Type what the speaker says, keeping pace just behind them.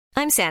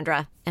I'm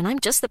Sandra, and I'm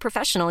just the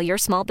professional your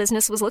small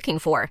business was looking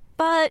for.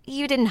 But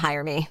you didn't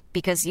hire me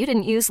because you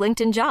didn't use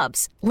LinkedIn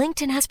Jobs.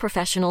 LinkedIn has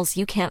professionals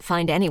you can't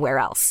find anywhere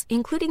else,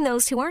 including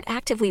those who aren't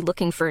actively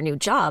looking for a new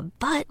job,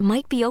 but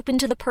might be open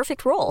to the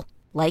perfect role,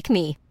 like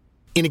me.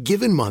 In a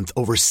given month,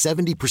 over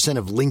 70%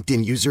 of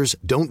LinkedIn users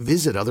don't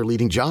visit other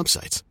leading job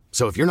sites.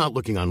 So if you're not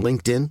looking on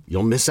LinkedIn,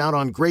 you'll miss out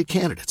on great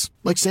candidates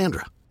like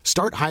Sandra.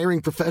 Start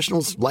hiring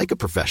professionals like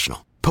a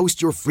professional.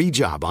 Post your free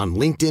job on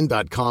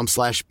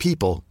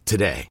linkedin.com/people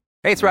today.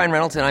 Hey, it's Ryan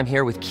Reynolds, and I'm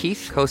here with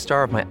Keith,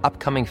 co-star of my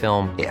upcoming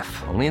film, If,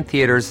 only in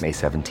theaters May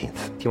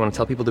 17th. Do you want to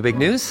tell people the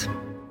big news?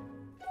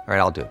 All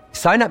right, I'll do it.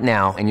 Sign up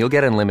now and you'll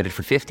get unlimited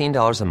for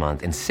 $15 a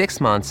month and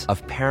 6 months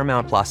of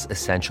Paramount Plus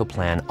Essential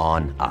Plan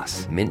on us.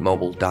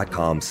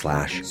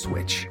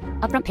 Mintmobile.com/switch.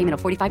 Upfront payment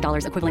of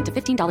 $45 equivalent to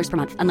 $15 per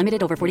month.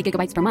 Unlimited over 40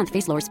 gigabytes per month.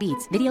 Face lower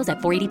speeds. Videos at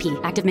 480p.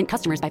 Active Mint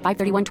customers by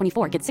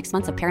 531.24 get 6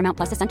 months of Paramount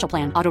Plus Essential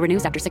Plan. Auto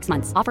renews after 6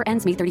 months. Offer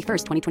ends May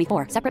 31st,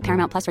 2024. Separate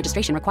Paramount Plus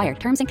registration required.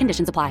 Terms and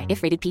conditions apply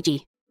if rated PG.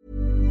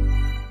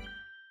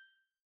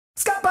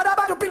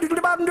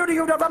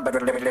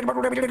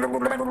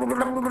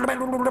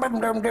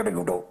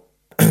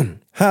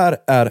 Här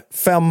är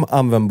 5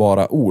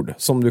 användbara ord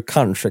som du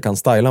kanske kan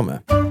styla med.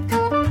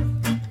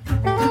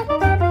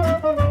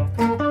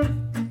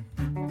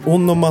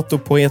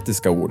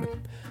 Onomatopoetiska ord.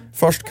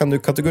 Först kan du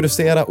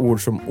kategorisera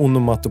ord som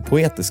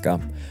onomatopoetiska,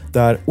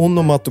 där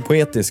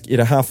onomatopoetisk i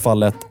det här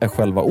fallet är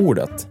själva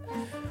ordet.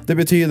 Det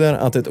betyder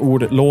att ett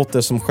ord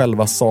låter som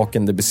själva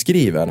saken det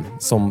beskriver,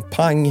 som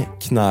pang,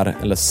 knarr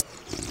eller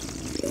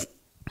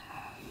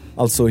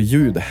alltså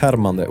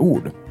ljudhärmande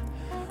ord.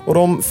 Och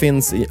de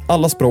finns i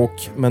alla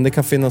språk, men det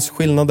kan finnas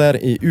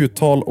skillnader i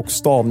uttal och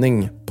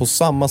stavning på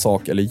samma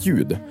sak eller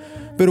ljud,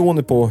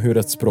 beroende på hur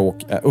ett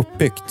språk är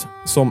uppbyggt,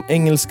 som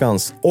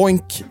engelskans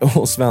oink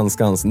och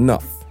svenskans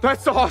nöff.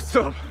 That's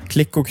awesome!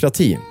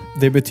 Klickokrati.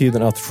 Det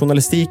betyder att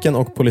journalistiken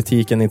och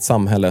politiken i ett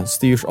samhälle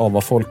styrs av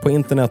vad folk på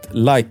internet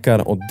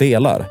likar och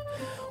delar.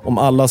 Om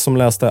alla som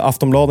läste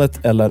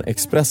Aftonbladet eller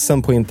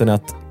Expressen på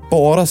internet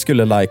bara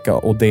skulle lajka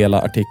och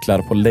dela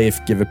artiklar på Leif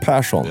GW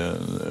Persson,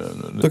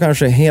 då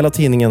kanske hela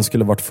tidningen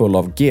skulle varit full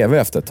av GW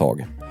efter ett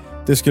tag.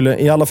 Det skulle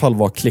i alla fall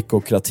vara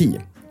klickokrati.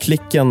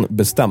 Klicken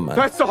bestämmer.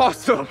 That's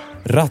awesome!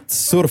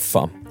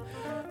 Rattsurfa.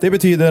 Det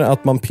betyder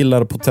att man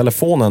pillar på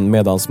telefonen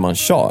medan man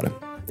kör.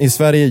 I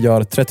Sverige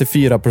gör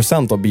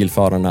 34% av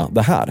bilförarna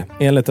det här,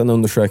 enligt en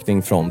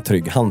undersökning från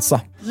Trygg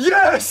Hansa.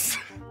 Yes!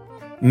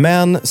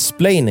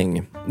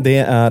 Mansplaining, det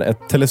är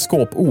ett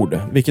teleskopord,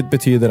 vilket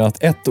betyder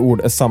att ett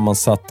ord är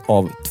sammansatt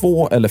av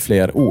 2 eller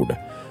fler ord.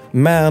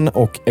 Man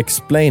och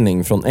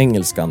explaining från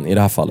engelskan i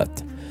det här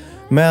fallet.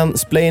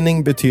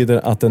 Mansplaining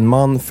betyder att en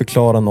man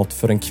förklarar något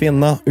för en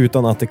kvinna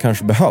utan att det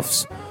kanske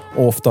behövs,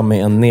 och ofta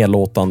med en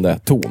nedlåtande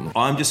ton.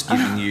 I'm just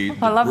giving you... I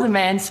love the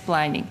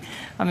mansplaining.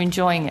 I'm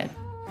enjoying it.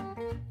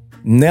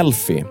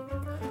 Nelfi,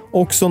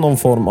 också någon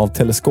form av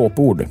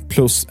teleskopord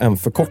plus en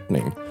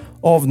förkortning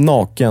av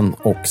naken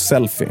och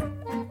selfie.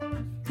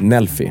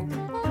 Nelfi.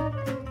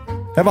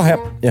 Hej vad hej,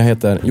 jag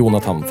heter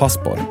Jonathan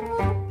Fassborg.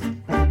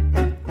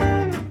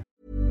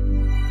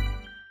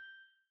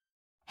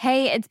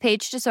 Hey, it's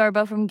Paige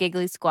DeSorbo from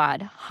Giggly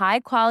Squad. High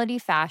quality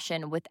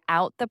fashion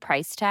without the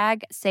price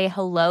tag. Say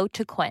hello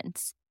to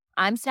Quince.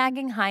 I'm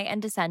snagging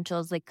high-end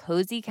essentials like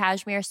cozy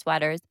cashmere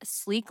sweaters,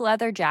 sleek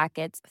leather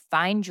jackets,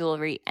 fine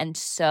jewelry, and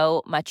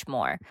so much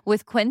more.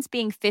 With Quince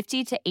being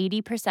 50 to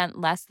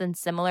 80% less than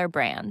similar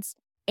brands.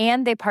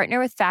 And they partner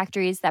with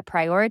factories that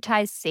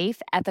prioritize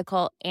safe,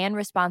 ethical, and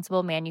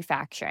responsible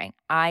manufacturing.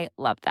 I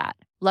love that.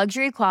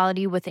 Luxury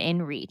quality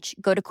within reach.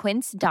 Go to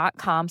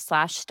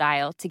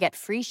quince.com/style to get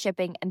free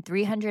shipping and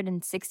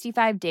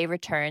 365-day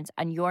returns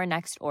on your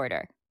next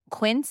order.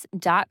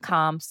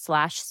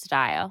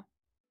 Quince.com/style.